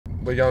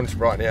we're going to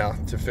right now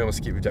to film a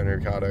skit with Daniel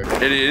Riccardo.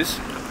 It is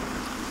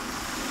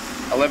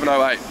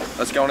 11:08.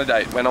 Let's go on a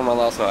date. Went on one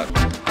last night.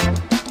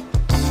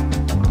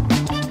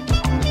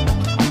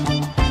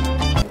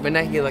 When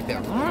they hear like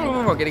that,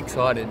 I get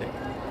excited.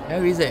 How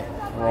is it?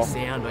 The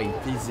sound, are you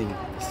busy?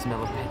 The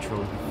smell of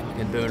petrol,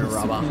 fucking burner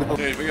rubber.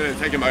 Dude, we're gonna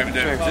take a moment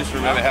to just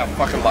remember how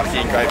fucking lucky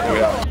and grateful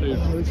we are.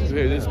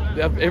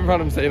 Dude,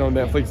 everyone I'm seeing on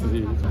Netflix is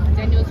here.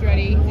 Daniel's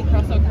ready, the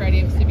crosswalk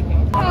creative, super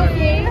cute.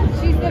 Kylie,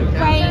 she's the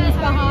brains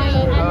behind,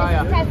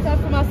 and this is Tessa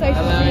from our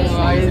social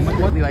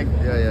media. Like,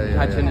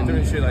 catching and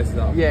doing shoelaces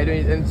up. Yeah,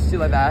 doing and shit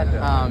like that.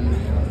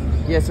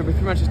 Yeah, so we're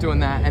pretty much just doing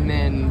that, and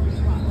then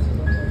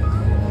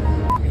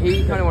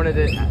he kind of wanted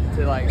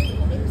to like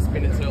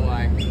spin it to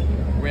like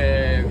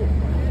where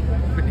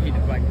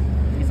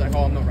he's like,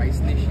 oh, I'm not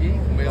racing this year.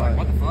 And we're like,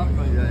 what the fuck?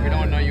 Like, we don't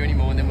want to know you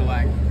anymore. And then we're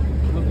like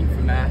looking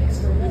for Max.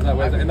 And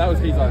that was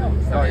his idea.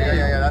 Oh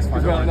yeah, that's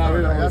fine.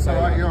 That's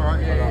alright, you're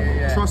alright.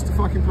 Yeah. Trust the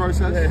fucking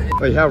process.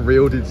 Wait, how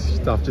real did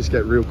stuff just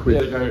get real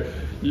quick?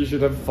 You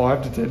should have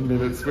 5 to 10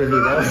 minutes with me.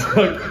 I was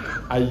like,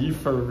 are you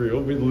for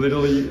real? We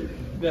literally...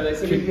 Yeah, they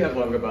said we could have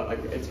longer, but like,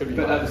 it's going to be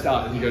But at the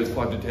start, he goes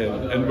 5 to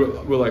 10. And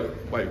we're like,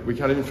 wait, we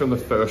can't even film the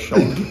first shot.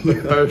 The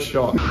first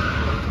shot.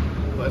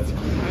 Let's go,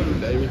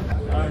 baby.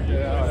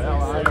 Okay, how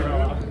are you?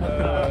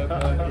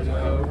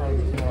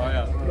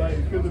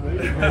 Good to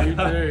meet you. How you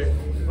do?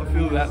 I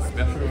feel that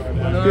special right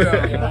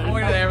now. All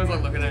there was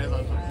like looking at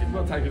us. I'm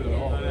not taking it at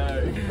all.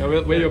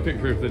 No, we're your pick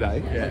crew for the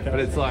day. Yeah. But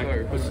it's like,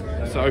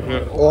 so open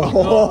it.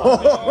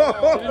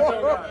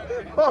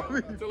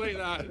 Delete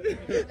that.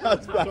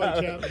 That's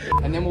bad.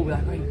 And then we'll be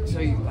like, wait, so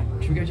like,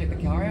 should we go check the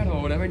car out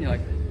or whatever? And you're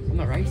like, I'm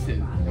not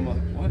racing. I'm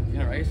like, what?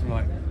 You're not racing? I'm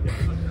like,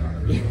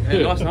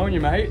 yeah, nice knowing you,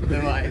 mate.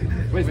 They're like,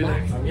 where's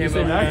Max? You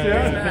see Max?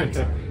 Yeah.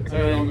 So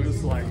I'm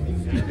just like,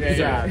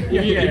 yeah. If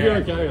you're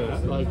okay with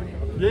that, like,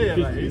 Yeah,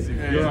 mate, easy.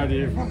 your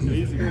idea,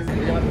 easy. Yeah.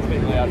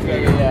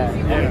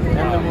 And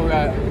then we'll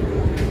go,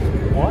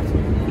 what?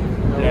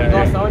 Yeah.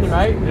 Nice knowing you,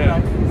 mate. Yeah.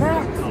 Like,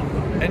 Max!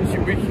 And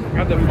we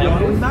got the fun.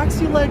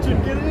 Maxi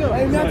legend, get it out.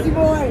 Hey, Maxi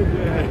boy!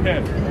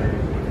 Yeah.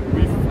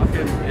 We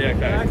fucking, yeah,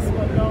 okay. Max,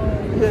 what dog?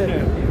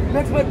 Yeah.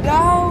 Max went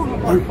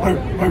down!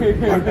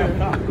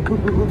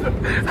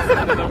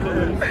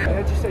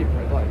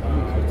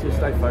 Just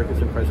stay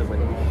focused and present when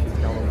shit's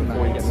going on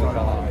before you get in the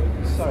car.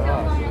 It's so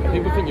hard.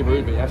 People think you're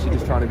rude, but you're actually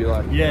just trying to be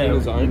like, in the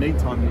zone. You need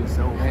time to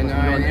yourself. I know,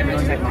 and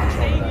everyone's like,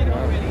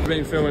 We've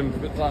been filming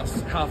the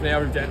last half an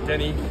hour with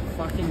Denny.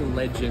 Fucking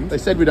legend. They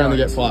said we'd only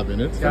get 5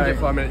 minutes. It's only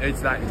 5 minutes.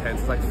 It's that intense.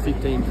 It's like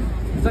 15.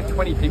 It's like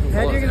 20 people.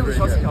 how do you get the Really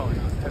shots good. going?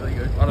 Totally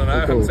good. I don't know. I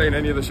haven't seen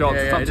any of the shots.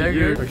 It's up to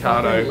you.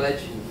 Riccardo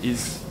Legend.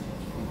 is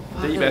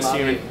the best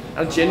human.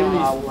 I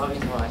genuinely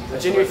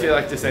feel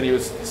like just then he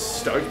was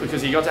stoked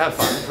because he got to have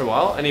fun for a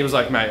while, and he was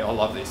like, "Mate, I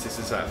love this. This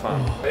is so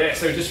fun." But yeah,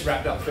 so we just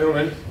wrapped up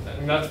filming,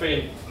 and that's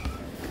been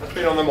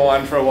on the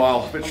mind for a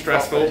while. A bit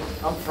stressful.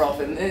 I'm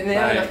frothing.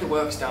 Now after the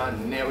work's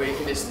done, now we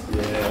can just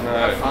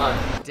have fun.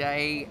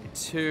 Day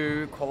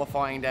 2,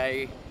 qualifying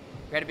day.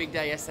 We had a big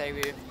day yesterday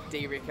with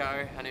D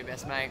Rico, our new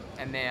best mate,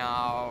 and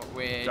now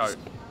we're just,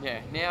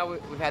 now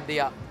we've had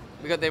the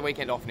we got their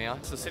weekend off now.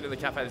 So sitting in the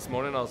cafe this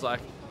morning, I was like,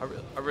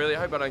 I really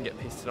hope I don't get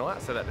pissed tonight. I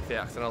said that to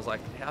Theax, and I was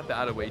like, how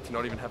bad are we to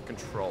not even have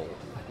control?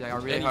 Yeah, I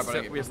really hope I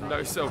don't get we have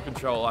no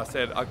self-control. I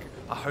said, I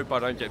hope I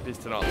don't get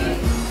pissed tonight.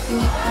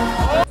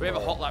 We have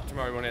a hot lap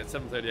tomorrow morning at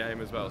 7:30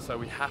 AM as well, so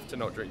we have to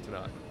not drink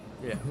tonight.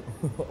 Yeah.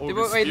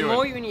 The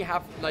more you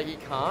have, like you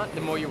can't,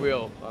 the more you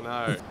will. I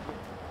know.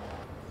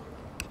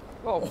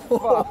 Oh,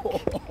 fuck.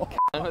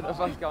 What the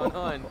fuck's going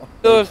on?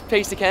 Little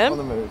piece of cam? On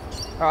the move.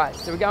 Alright,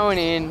 so we're going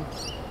in.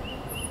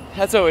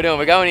 That's what we're doing,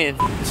 we're going in.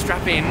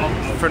 Strap in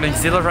for an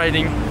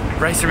exhilarating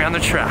race around the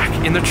track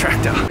in the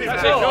tractor. It's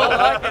actually cool.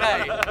 I like it,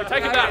 eh?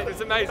 Take it back,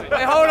 it's amazing.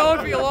 Wait, hold on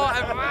for your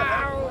life.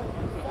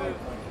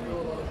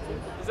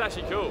 It's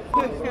actually cool.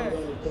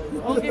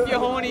 I'll give you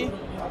horny.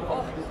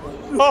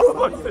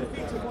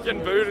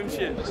 Getting booed and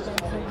shit.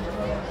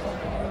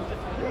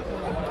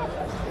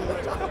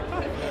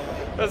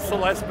 That's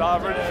Celeste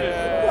Barber and shit.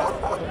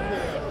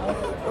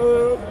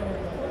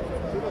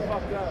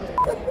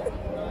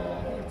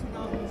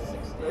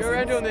 Go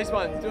around doing these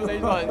ones,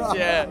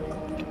 yeah.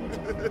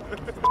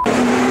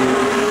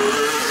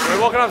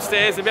 We're walking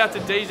upstairs, about to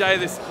DJ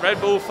this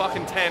Redbull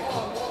fucking tent.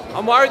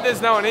 I'm worried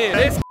there's no one in.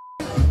 This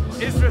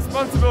is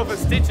responsible for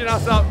stitching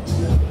us up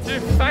to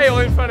fail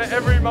in front of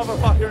every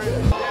motherfucker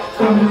in.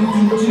 How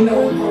many do you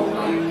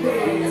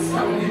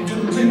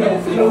know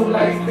flow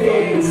like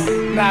this?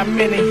 Not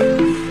many,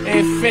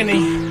 if any.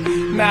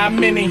 Not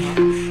many,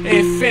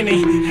 if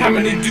any. How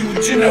many do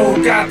you know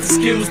got the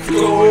skills to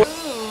go?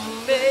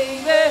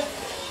 Baby.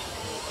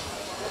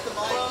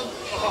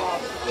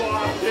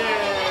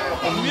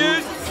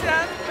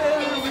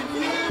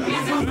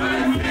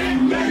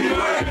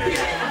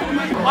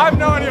 I have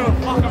no idea what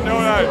the fuck I'm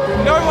doing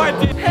though. No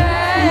idea.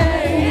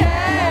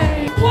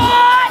 Hey!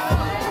 What?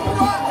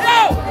 No!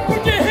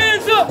 Put your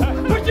hands up!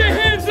 Put your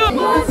hands up!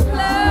 What's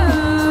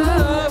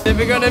love?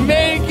 Never gonna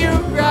make you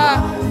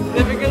cry.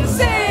 Never gonna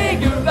say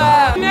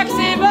goodbye.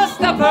 Maxi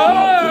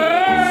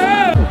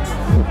Verstappen!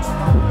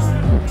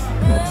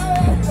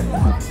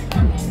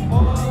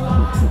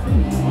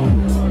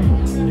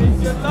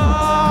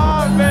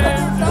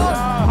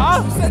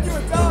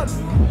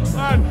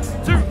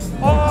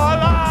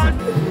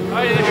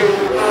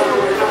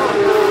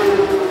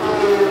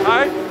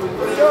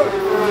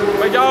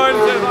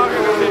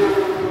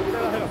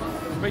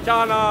 We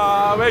can't,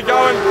 we're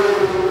going.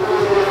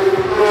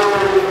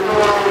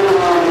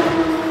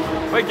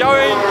 We're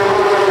going.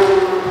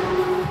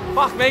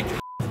 Fuck me.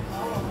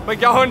 We're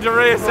going to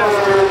reassess.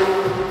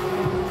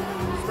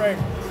 Spring.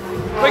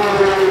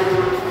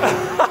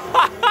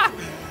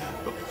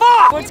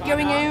 Fuck! What's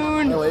going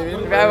on?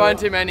 We've had one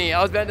too many.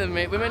 I was about to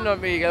meet. We might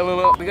not be. We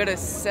got a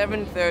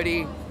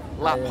 7:30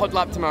 pod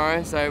lap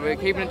tomorrow, so we're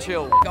keeping it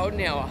chill.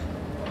 Golden hour.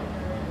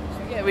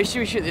 Yeah, we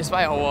should shoot this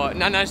way or what?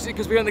 No,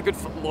 because we want the good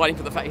lighting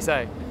for the face,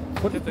 eh?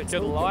 What is the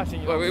good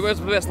lighting? Well, where's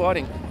the best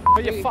lighting?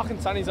 Put your fucking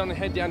sunnies on the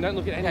head down. Don't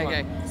look at anyone.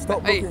 Okay.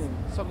 Stop looking.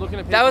 Stop looking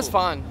at people. That was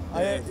fun.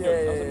 Yeah.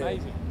 That was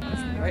amazing.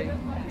 Wait,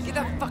 get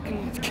that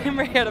fucking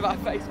camera out of our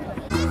face.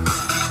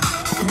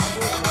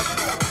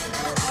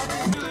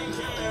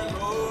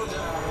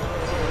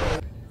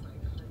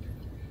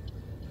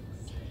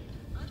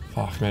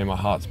 Fuck me, my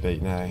heart's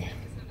beating, eh?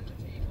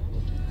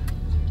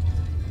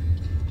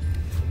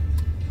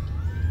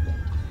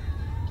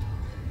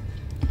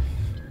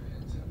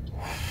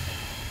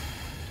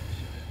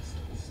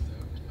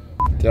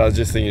 Dude, I was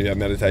just thinking about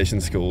meditation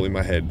school in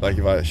my head, like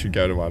if I should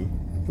go to one,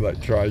 like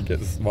try and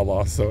get my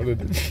life sorted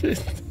and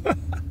shit.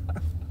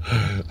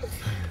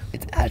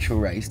 It's actual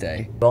race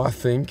day. I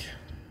think,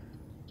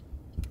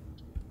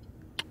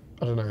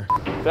 I don't know.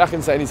 Back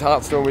and saying his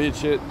heart's doing weird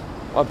shit.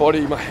 My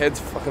body, my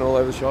head's fucking all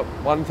over the shop.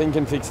 One thing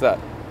can fix that.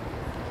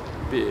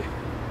 Beer.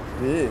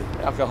 Beer.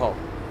 Alcohol.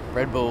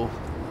 Redbull.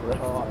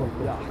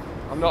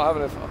 I'm not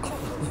having a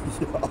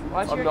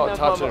I'm not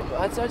touching it.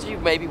 That's actually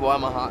maybe why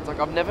my heart's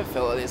like, I've never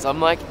felt like this. I'm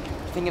like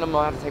thinking I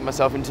might have to take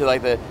myself into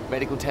like the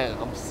medical tent.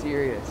 I'm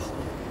serious.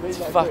 It's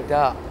fucked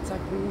up. It's like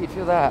weird,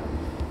 feel that.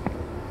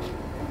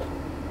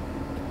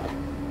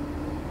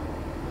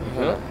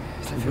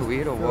 Does that feel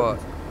weird or what?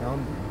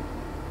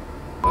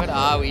 What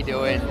are we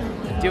doing?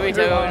 Do we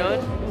tell what we're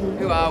doing?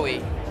 Who are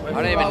we? I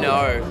don't even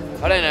know.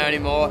 I don't know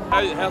anymore.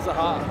 How's the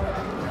heart?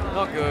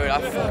 Not good. I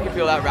fucking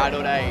feel that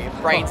rattled, eh?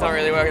 Brain's not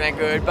really working that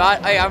good.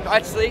 But hey, I'm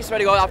actually, swear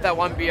to God, after that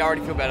one beer, I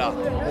already feel better.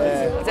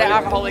 Yeah. It's that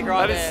alcoholic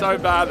right there. That is so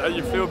bad that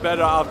you feel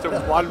better after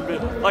one beer.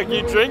 Like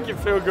you drink, you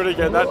feel good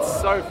again. That's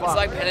so fun. It's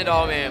like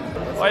Panadol, man.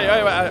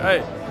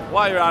 Wait.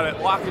 While you're at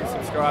it, like and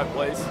subscribe,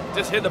 please.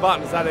 Just hit the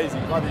button. It's that easy.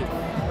 Love you.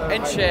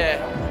 And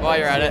share while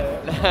you're at it.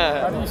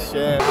 How do you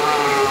share?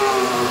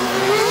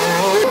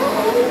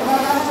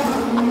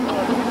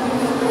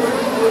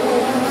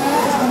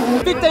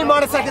 15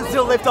 minor seconds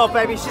till lift off,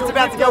 baby. Shit's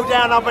about to go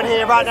down up in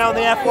here right now on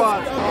the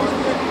F1.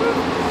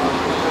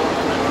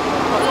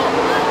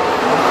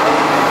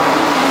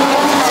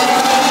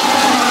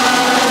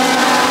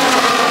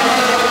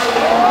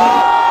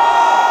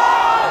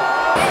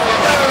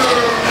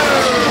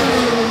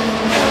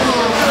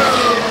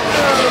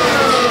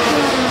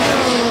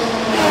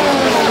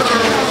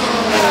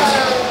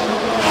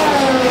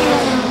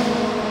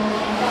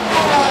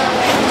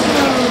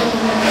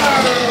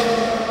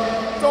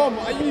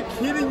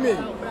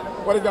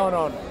 What is going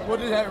on? What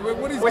is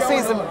We're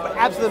seeing some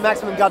absolute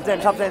maximum goddamn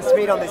top 10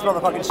 speed on this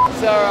motherfucking shit.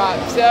 So alright,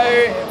 so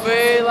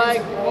we're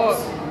like, what?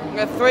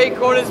 We're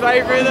 3/4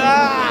 way through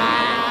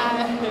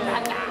that.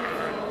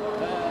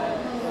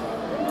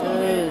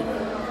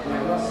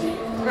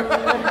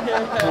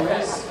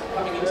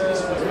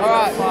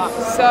 Alright,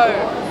 so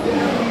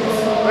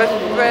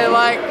we're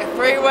like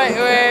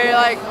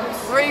 3/3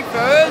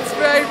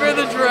 way through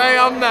the tray.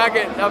 I'm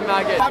maggot. I've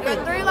got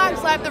 3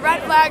 laps left, the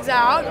red flag's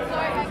out.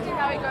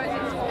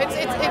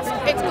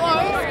 It's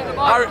close.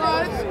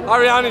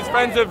 Ariana's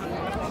friends of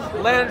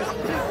Lance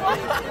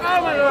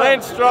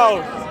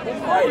Stroll.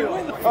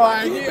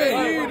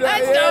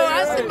 That's no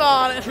Aston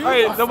Martin.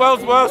 Hey, the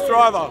world's worst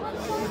driver.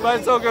 But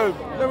it's all good.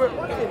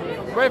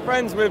 We're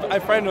friends with a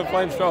friend of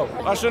Lance Stroll.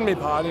 I shouldn't be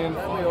partying.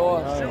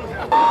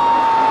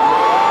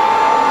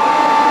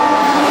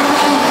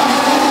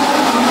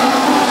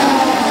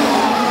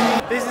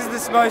 This is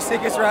the most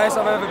sickest race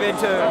I've ever been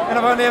to, and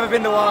I've only ever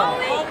been to one.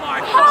 Oh my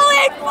God.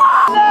 Holy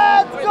fuck!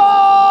 Let's go!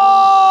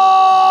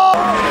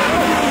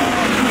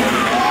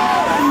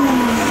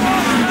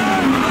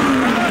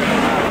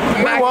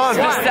 Max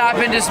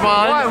Verstappen just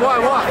won.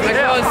 Why? Because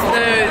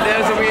there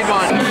was a weird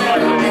one.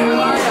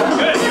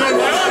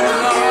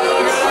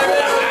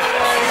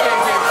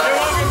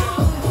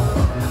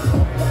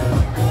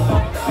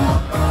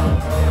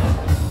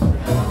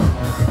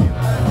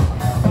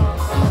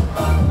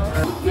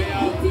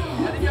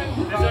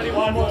 There's only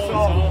one more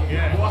song.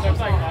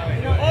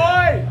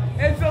 Oi!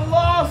 It's the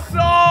last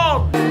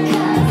song!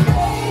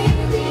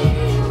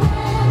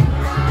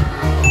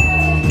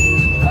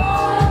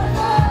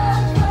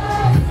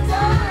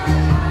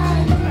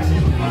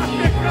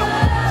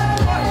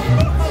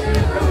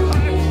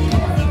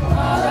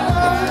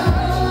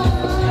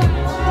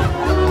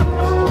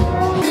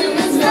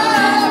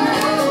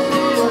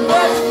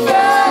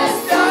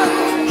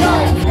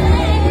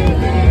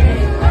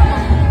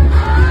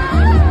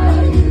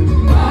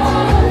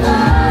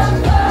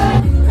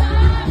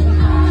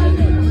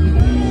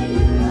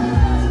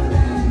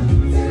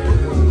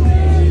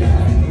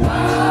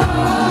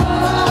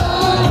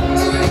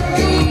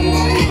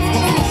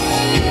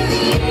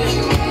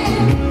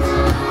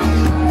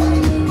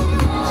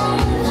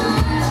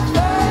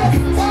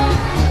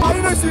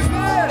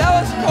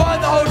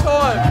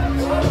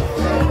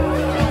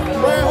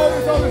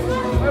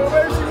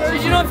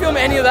 film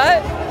any of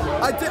that?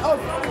 I did. Oh,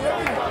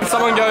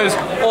 Someone goes,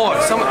 oh,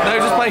 they were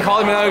just playing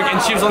Kylie Minogue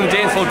and she was on the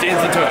dance floor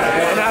dancing to it.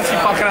 And that actually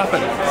fucking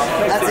happened.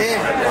 that's it.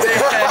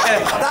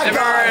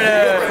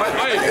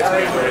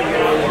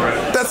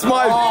 That's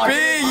my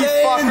beer, you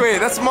fuckwit.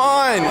 That's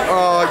mine.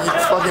 Oh, you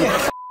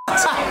fucking.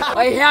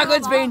 Like, how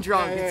good's being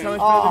drunk? It's so much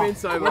better than being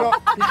sober.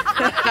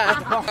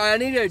 I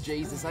need to go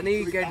Jesus. I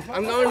need to go.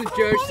 I'm going to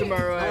church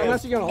tomorrow. I'm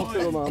actually going to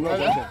hospital, man. I'm not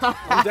joking.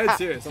 I'm dead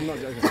serious. I'm not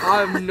joking.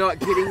 I'm not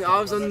kidding.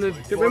 I was on the.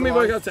 When we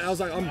woke up, I was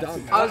like, I'm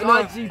done. I was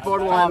actually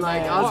borderline,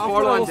 like, I was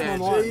borderline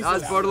dead. I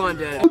was borderline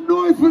dead.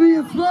 Noise for the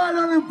inside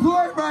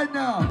unemployed right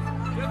now.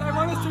 Yeah, they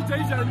want us to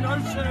DJ, no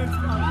chance,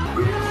 man.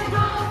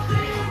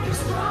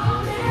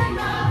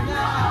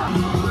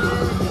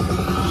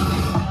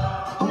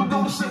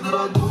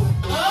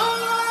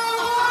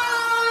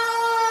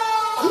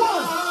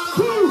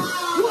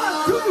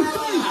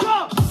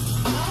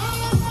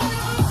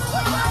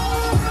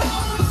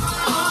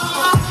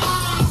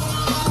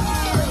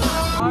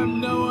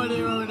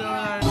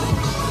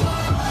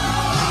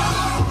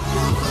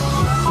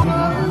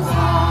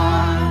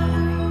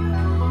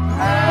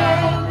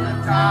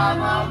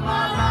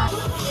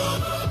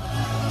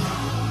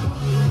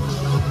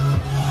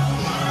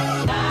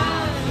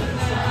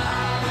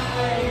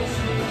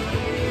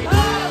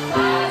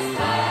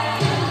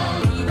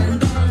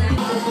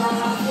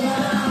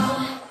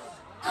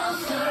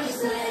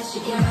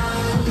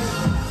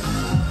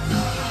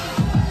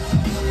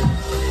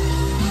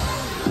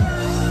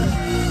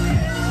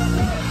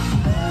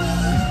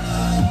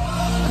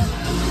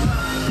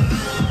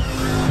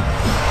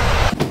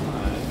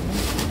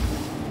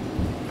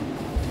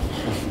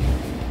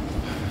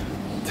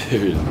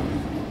 Dude,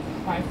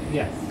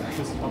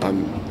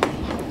 I'm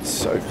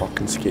so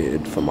fucking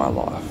scared for my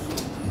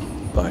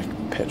life. Like,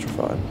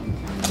 petrified.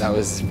 That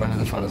was one of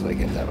the funnest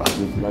weekends ever.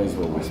 May as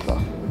well whisper.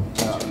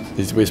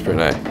 He's whispering,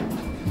 eh?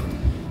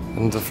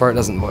 And the throat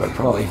doesn't work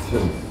properly.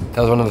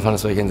 That was one of the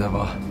funnest weekends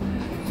ever.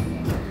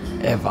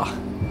 Ever.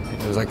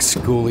 It was like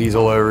schoolies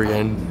all over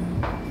again.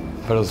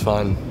 But it was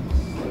fun.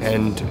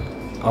 And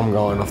I'm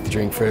going off the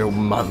drink for a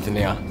month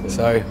now.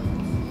 So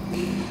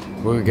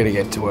we're gonna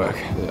get to work.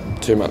 Yeah,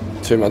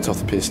 2 months off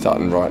the piss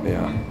starting right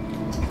now.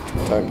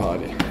 Don't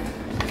party.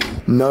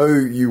 No,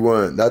 you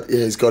weren't. That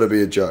has got to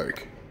be a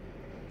joke.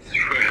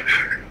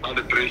 I had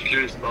a boost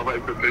juice, I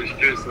went for boost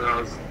juice and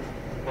I was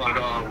like,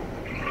 I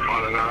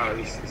don't know,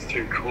 this is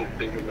too cool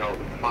thinking about what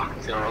the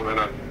fuck's going on. And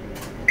I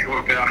come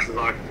up out and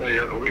like, hey,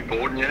 are we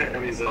boarding yet?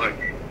 And he's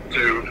like,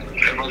 dude,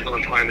 everyone's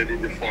on a plane that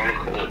did the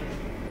final call.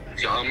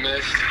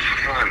 Dumbest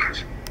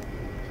cunt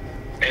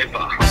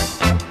ever.